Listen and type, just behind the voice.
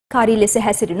කාර්ය ලෙස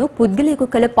හැසිරෙනු පුද්ගලයෙකු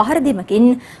කළ පහර දීමකින්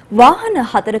වාහන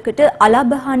 4කට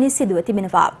අලාභ හානිය සිදුව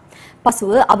තිබෙනවා.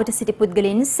 පසුව අවට සිටි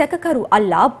පුද්ගලයන් සැකකරු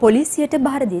අල්ලා පොලිසියට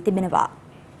බාර දී තිබෙනවා.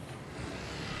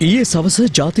 ඊයේ සවස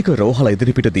ජාතික රෝහල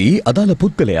ඉදිරිපිටදී අදාළ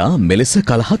පුද්ගලයා මෙලෙස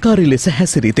කලහකාරී ලෙස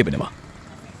හැසිරී තිබෙනවා.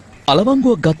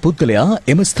 අලවංගුවක් ගත් පුද්ගලයා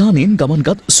එම ස්ථානයෙන්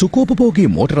ගමන්ගත් සුකෝපභෝගී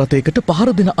මෝටර රථයකට පහර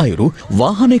දෙන අයුරු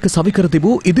වාහනයක සවිකර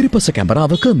තිබූ ඉදිරිපස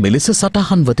කැමරාවක මෙලෙස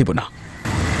සටහන්ව තිබුණා.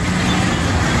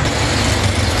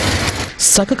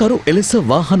 සැකකරු එලෙස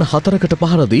වාහන 4කට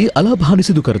පහර දී අලාභ හානි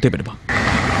සිදු කර තිබෙනවා.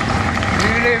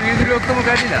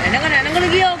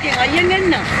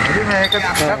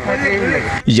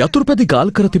 යතුරුපැදි ගාල්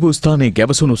කර තිබූ ස්ථානයේ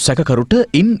ගැවසුණු සැකකරුට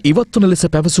ඉන් ඉවත්වන ලෙස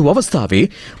පැවසූ අවස්ථාවේ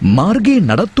මාර්ගයේ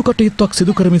නඩත්තු කටයුත්තක්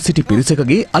සිදු කරමින් සිටි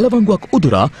පිරිසකගේ අලවංගුවක්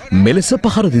උදුරා මෙලෙස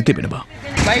පහර දී තිබෙනවා.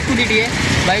 බයික් උඩියේ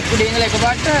ඉඳලා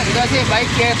එකපාරට ඊට පස්සේ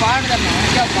බයික් එකේ පාට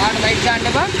දැම්මා. පාට බයික් ගන්න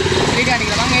එපා. ඊට ගන්න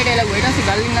මම ඒට එළගුවා. ඊට පස්සේ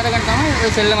ගල්ලින් අරගෙන තමයි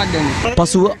ඔය සෙල්ලමක් දෙන්නේ.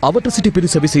 පසුව අවට සිටි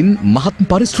පිරිස විසින් මහත්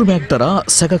පරිශ්‍රමයක් දරා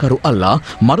සැකකරු අල්ලා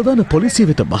මරදාන පොලිසිය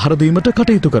වෙත බහර දීමට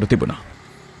කටයුතු කර තිබුණා.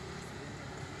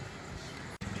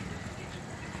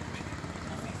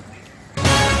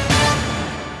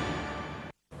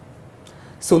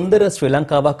 සුන්දර ශ්‍රී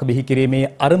ලංකාවක් බිහි කිරීමේ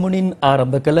අරමුණින්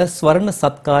ආරම්භ කළ ස්වර්ණ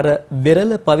සත්කාර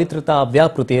වෙරළ පවිත්‍රතා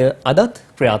ව්‍යාපෘතිය අදත්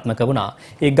ක්‍රියාත්මක වුණා.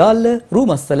 ඒ ගාල්ල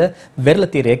රූමස්සල වෙරළ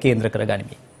තීරය කේන්ද්‍ර කර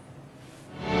ගනිමි.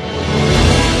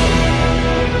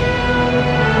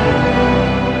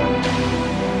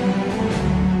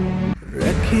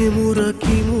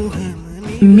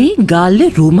 මේ ගාල්ල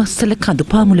රූමස්සල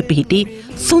කඳුපාමුල පිහිටි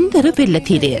සුන්දර වෙරළ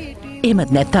තීරය.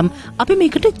 එහෙමත් නැත්නම් අපි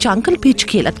මේකට ජංගල් බීච්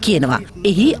කියලාත් කියනවා.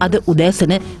 එහි අද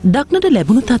උදෑසන දක්නට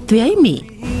ලැබුණු තත්වයයි මේ.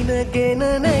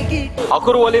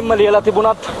 අකුරු වලින්ම ලියලා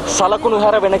තිබුණත් සලකුණු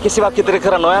හැර වෙන කිසිවක් ඉදිරි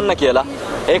කර නොයන්න කියලා.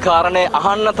 ඒ කාරණේ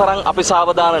අහන්න තරම් අපි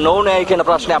සාවධාන නොවුනේයි කියන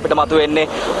ප්‍රශ්නේ අපිට මතුවෙන්නේ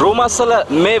රූමස්සල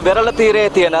මේ වෙරළ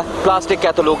තීරයේ තියෙන ප්ලාස්ටික්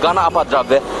ඇතුළු ඝන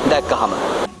අපද්‍රව්‍ය දැක්කහම.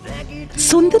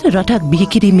 සුන්දර රටක් බිහි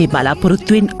කිරීමේ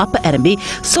බලාපොරොත්තුවෙන් අප ඇරඹේ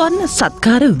ස්වර්ණ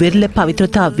සත්කාර වෙරළ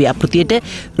පවිත්‍රතා ව්‍යාපෘතියට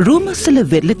රූමස්සල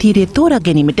වෙරළ තීරය තෝරා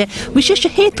ගැනීමට විශේෂ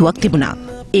හේතුවක් තිබුණා.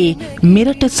 ඒ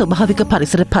මෙරට ස්වභාවික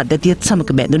පරිසර පද්ධතියත්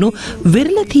සමග බැඳුණු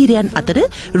වෙරළ තීරයන් අතර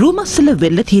රූමස්සල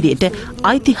වෙරළ තීරයට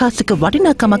ඓතිහාසික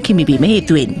වටිනාකමක් හිමිවීම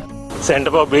හේතුවෙන්.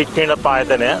 සෙන්ටර් ෆෝ බීච් ක්ලීනප්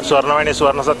ආයතනය ස්වර්ණවැනි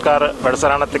ස්වර්ණ සත්කාර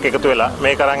වැඩසටහනත් එක්ක එකතු වෙලා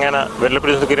මේ කරන් යන වෙරළ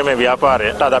පිරිසිදු කිරීමේ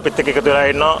ව්‍යාපාරයට අද අපිත් එක්ක එකතු වෙලා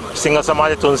ඉන්නවා සිංහල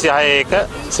සමාජ 306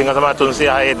 සිංහල සමාජ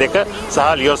 306 සහ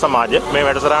ලියෝ සමාජ මේ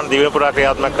වැඩසටහන දිවයින පුරා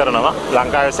ක්‍රියාත්මක කරනවා.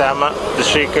 ලංකාවේ සෑම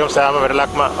දිස්ත්‍රික්කයකම සෑම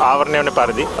වෙරළක්ම ආවරණය වෙන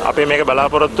පරිදි අපි මේක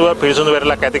බලාපොරොත්තුව පිරිසිදු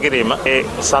වෙරළක් ඇති කිරීම. ඒ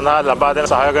සඳහා ලබා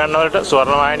දෙන සහයෝගයන් වලට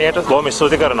ස්වර්ණවාහිනියට බොහොම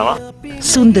ස්තුති කරනවා.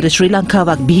 සුන්දර ශ්‍රී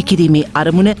ලංකාවක් බිහි කිරීමේ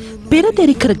අරමුණ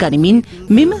පෙරදරි කර ගනිමින්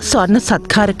මෙම ස්වර්ණ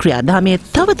සත්කාර ක්‍රියාදාමය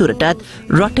තවදුරටත්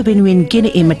රට වෙනුවෙන් ගෙන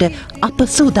ඒමට අප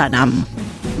සූදානම්.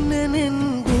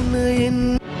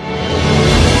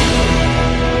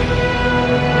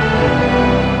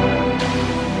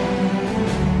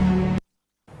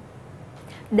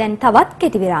 දැන් තවත්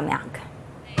කෙටි විරාමයක්.